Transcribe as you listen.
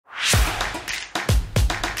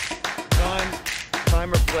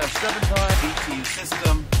timer flash 7 times. BTU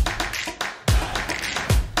system.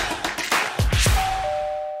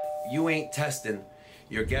 You ain't testing,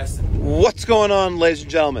 you're guessing. What's going on, ladies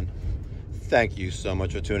and gentlemen? Thank you so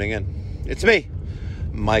much for tuning in. It's me,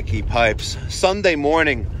 Mikey Pipes. Sunday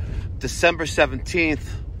morning, December 17th,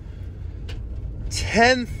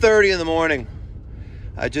 10:30 in the morning.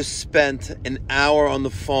 I just spent an hour on the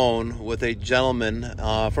phone with a gentleman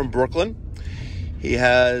from Brooklyn. He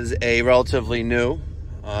has a relatively new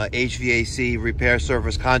HVAC repair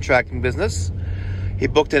service contracting business. He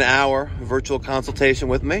booked an hour virtual consultation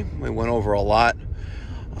with me. We went over a lot.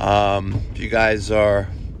 If you guys are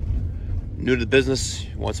new to the business,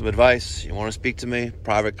 you want some advice, you want to speak to me,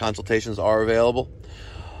 private consultations are available.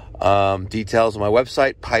 Details on my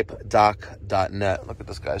website, pipedoc.net. Look at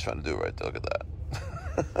this guy's trying to do right there. Look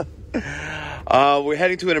at that. We're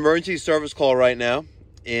heading to an emergency service call right now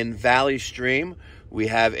in Valley Stream. We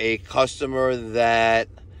have a customer that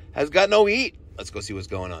has got no heat. Let's go see what's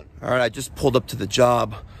going on. All right, I just pulled up to the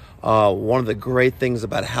job. One of the great things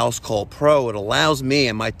about House Call Pro, it allows me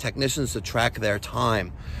and my technicians to track their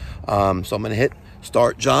time. So I'm going to hit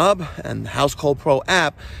Start Job, and the House Call Pro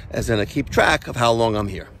app is going to keep track of how long I'm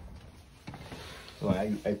here. So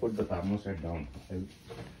I put the thermostat down.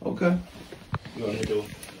 Okay. You want me to?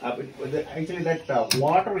 Actually, that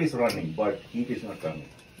water is running, but heat is not coming.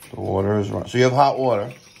 The water is running. So you have hot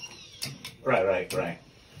water. Right.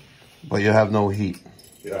 But you have no heat.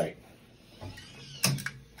 Right.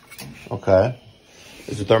 Okay.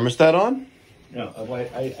 Is the thermostat on? No,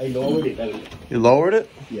 I lowered it. You lowered it?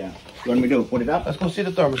 Yeah. You want me to put it up? Let's go see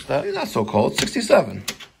the thermostat. It's not so cold. 67.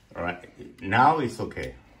 All right. Now it's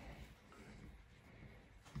okay.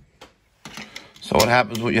 So what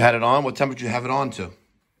happens when you had it on? What temperature you have it on to?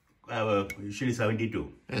 Usually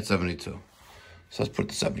 72. It's 72. So let's put it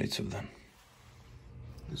to 72 then.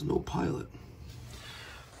 There's no pilot.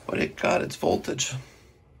 But it got its voltage.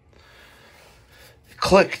 It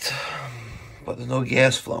clicked, but there's no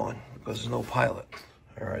gas flowing because there's no pilot.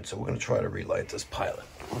 All right, so we're going to try to relight this pilot.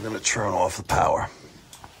 We're going to turn off the power.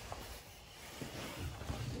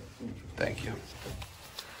 Thank you.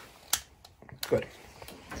 Good.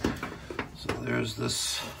 So there's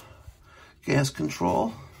this gas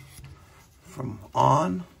control from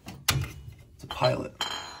on to pilot.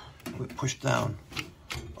 We push down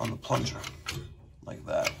on the plunger like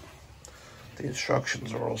that. The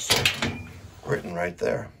instructions are also written right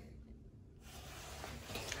there.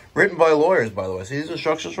 Written by lawyers, by the way. See these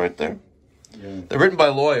instructions right there? Yeah. They're written by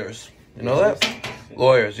lawyers. You know that?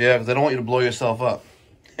 Lawyers, yeah, because they don't want you to blow yourself up.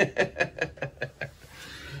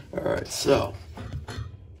 All right, so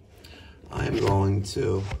I am going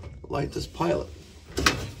to light this pilot.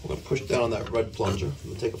 I'm going to push down on that red plunger. I'm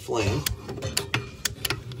going to take a flame.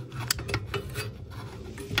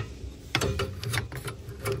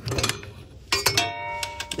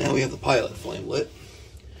 Now we have the pilot flame lit.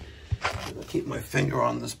 I'm going to keep my finger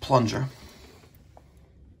on this plunger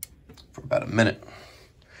for about a minute.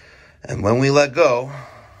 And when we let go,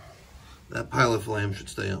 that pilot flame should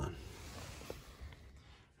stay on.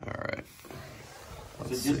 All right.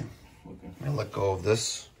 Let's see. Let me let go of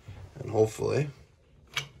this, and hopefully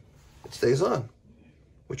it stays on,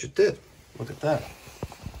 which it did. Look at that.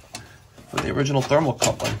 For the original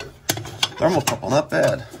thermocouple. Thermocouple, not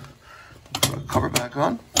bad. Put the cover back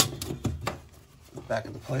on. Back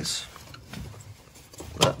into place.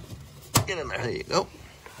 Get in there. There you go.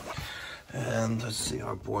 And let's see,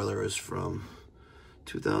 our boiler is from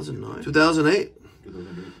 2009. 2008.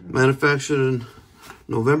 Manufactured in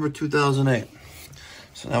November 2008.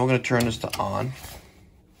 So now we're going to turn this to on.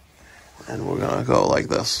 And we're going to go like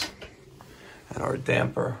this. And our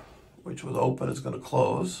damper, which was open, is going to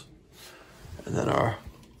close. And then our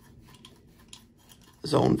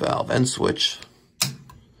zone valve end switch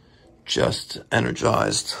just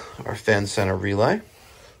energized our fan center relay.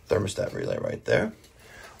 Thermostat relay right there.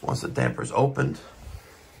 Once the damper is opened,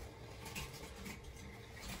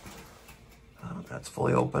 that's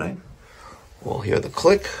fully opening, we'll hear the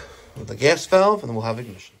click of the gas valve, and then we'll have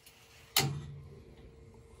ignition.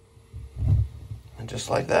 And just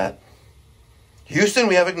like that, Houston,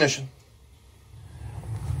 we have ignition.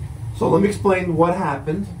 So let me explain what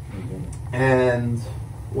happened and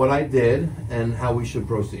what I did and how we should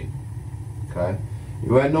proceed. Okay,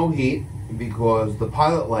 you had no heat because the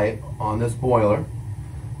pilot light on this boiler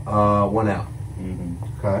went out.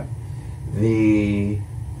 Okay, the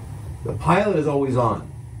pilot is always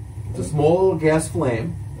on. It's a small little gas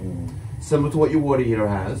flame, similar to what your water heater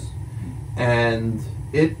has, and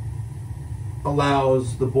it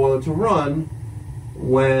allows the boiler to run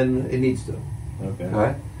when it needs to.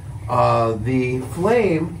 Okay. The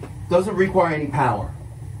flame doesn't require any power.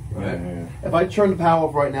 right? Mm-hmm. If I turn the power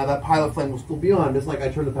off right now, that pilot flame will still be on, just like I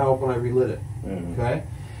turned the power off when I relit it. Okay,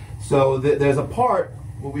 so there's a part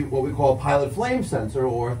what we call a pilot flame sensor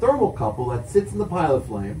or a thermocouple that sits in the pilot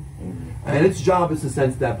flame, and its job is to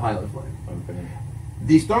sense that pilot flame. Okay.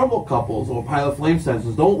 These thermocouples or pilot flame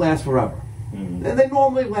sensors don't last forever, and they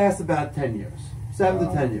normally last about 10 years, 7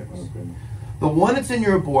 to 10 years. Okay. The one that's in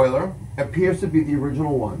your boiler appears to be the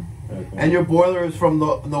original one, and your boiler is from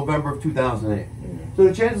November of 2008. So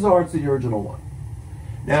the chances are it's the original one.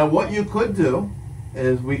 Now what you could do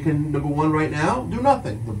is we can, number one right now, do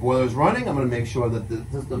nothing. The boiler is running. I'm going to make sure that the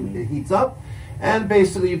system it heats up, and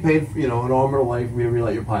basically you paid an arm and a leg for me to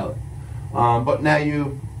relight your pilot. But now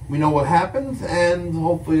we know what happens, and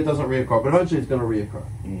hopefully it doesn't reoccur, but eventually it's going to reoccur.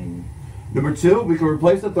 Number two, we can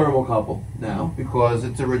replace the thermocouple now because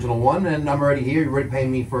it's the original one, and I'm already here. You're already paying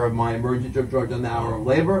me for my emergency drip charge on the hour of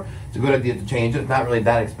labor. It's a good idea to change it. It's not really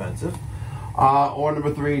that expensive. Or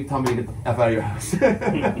number three, tell me to get the F out of your house.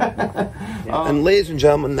 And ladies and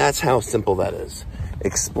gentlemen, that's how simple that is.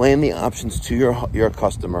 Explain the options to your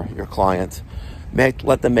customer, your client.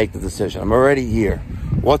 Let them make the decision. I'm already here.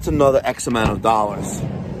 What's another X amount of dollars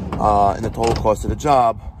in the total cost of the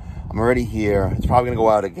job? I'm already here. It's probably going to go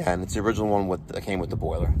out again. It's the original one that came with the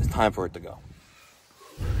boiler. It's time for it to go.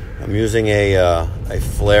 I'm using a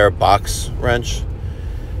flare box wrench.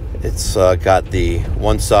 It's got the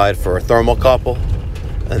one side for a thermocouple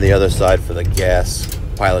and the other side for the gas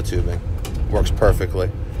pilot tubing. Works perfectly.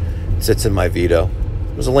 It sits in my Veto.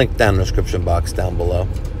 There's a link down in the description box down below.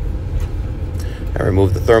 I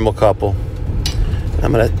removed the thermocouple.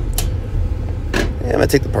 I'm gonna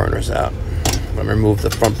take the burners out. I'm gonna remove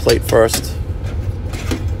the front plate first.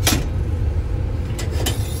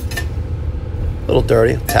 A little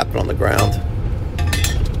dirty. Tap it on the ground.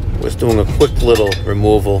 We're just doing a quick little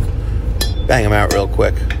removal. Bang them out real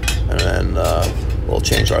quick, and then we'll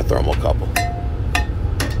change our thermocouple.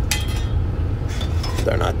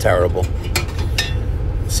 They're not terrible.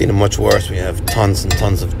 I've seen them much worse. We have tons and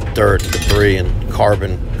tons of dirt, debris, and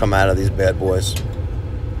carbon come out of these bad boys.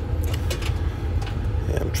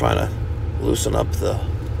 Yeah, I'm trying to loosen up the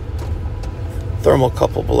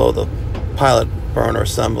thermocouple below the pilot burner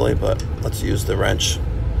assembly, but let's use the wrench.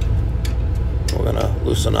 We're gonna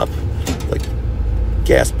loosen up the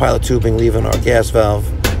gas pilot tubing, leaving our gas valve.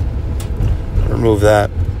 Remove that,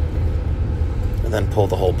 and then pull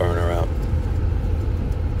the whole burner out.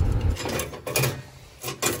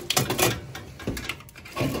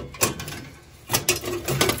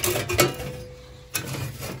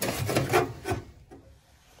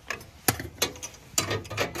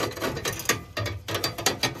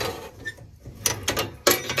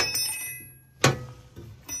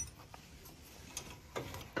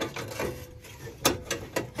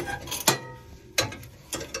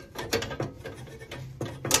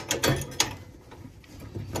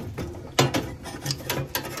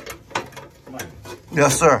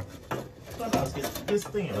 Yes, sir. This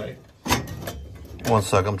thing, right? One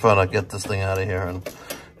sec, I'm trying to get this thing out of here, and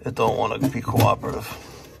it don't want to be cooperative.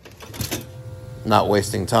 Not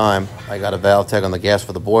wasting time. I got a valve tag on the gas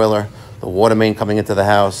for the boiler, the water main coming into the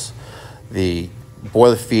house, the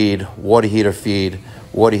boiler feed, water heater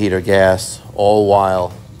gas, all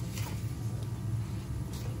while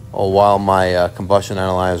my combustion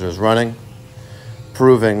analyzer is running,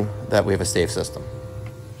 proving that we have a safe system.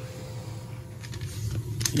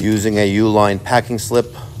 Using a U-line packing slip,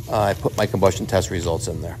 I put my combustion test results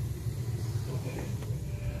in there.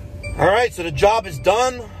 All right, so the job is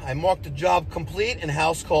done. I marked the job complete in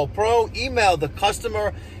House Call Pro, emailed the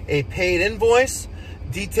customer a paid invoice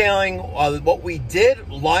detailing what we did,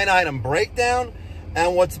 line item breakdown,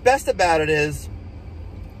 and what's best about it is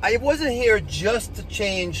I wasn't here just to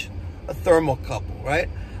change a thermocouple, right?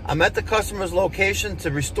 I'm at the customer's location to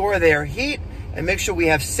restore their heat and make sure we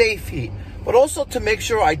have safe heat, but also to make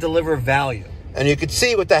sure I deliver value. And you can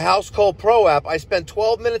see with the House Call Pro app, I spent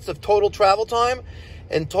 12 minutes of total travel time,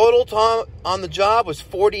 and total time on the job was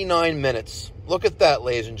 49 minutes. Look at that,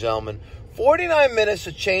 ladies and gentlemen. 49 minutes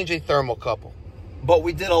to change a thermocouple. But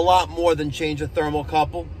we did a lot more than change a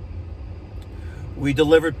thermocouple. We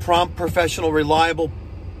delivered prompt, professional, reliable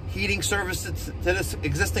heating services to this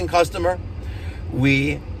existing customer.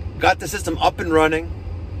 We got the system up and running.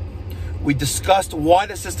 We discussed why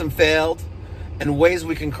the system failed and ways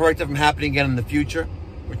we can correct it from happening again in the future,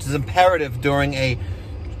 which is imperative during a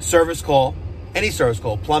service call, any service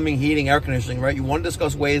call, plumbing, heating, air conditioning, right? You want to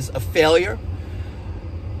discuss ways of failure,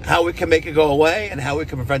 how we can make it go away, and how we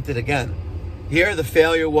can prevent it again. Here, the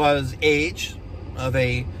failure was age of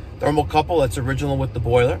a thermocouple that's original with the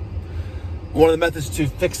boiler. One of the methods to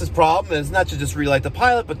fix this problem is not to just relight the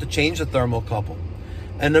pilot, but to change the thermocouple.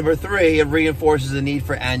 And number 3, it reinforces the need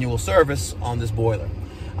for annual service on this boiler.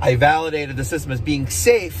 I validated the system as being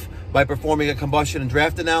safe by performing a combustion and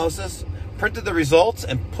draft analysis, printed the results,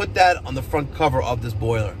 and put that on the front cover of this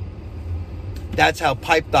boiler. That's how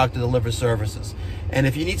Pipe Doctor delivers services. And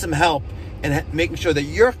if you need some help in making sure that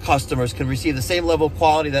your customers can receive the same level of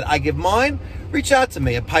quality that I give mine, reach out to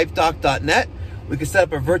me at pipedoc.net. We can set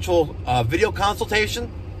up a virtual video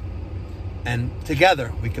consultation, and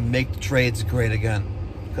together we can make the trades great again.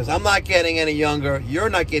 Because I'm not getting any younger, you're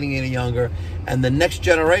not getting any younger, and the next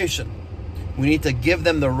generation, we need to give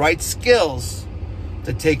them the right skills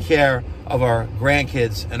to take care of our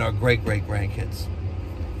grandkids and our great-great-grandkids.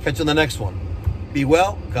 Catch you on the next one. Be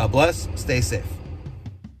well, God bless, stay safe.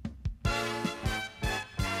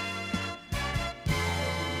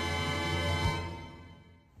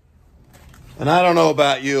 And I don't know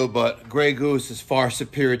about you, but Grey Goose is far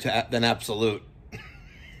superior than Absolute.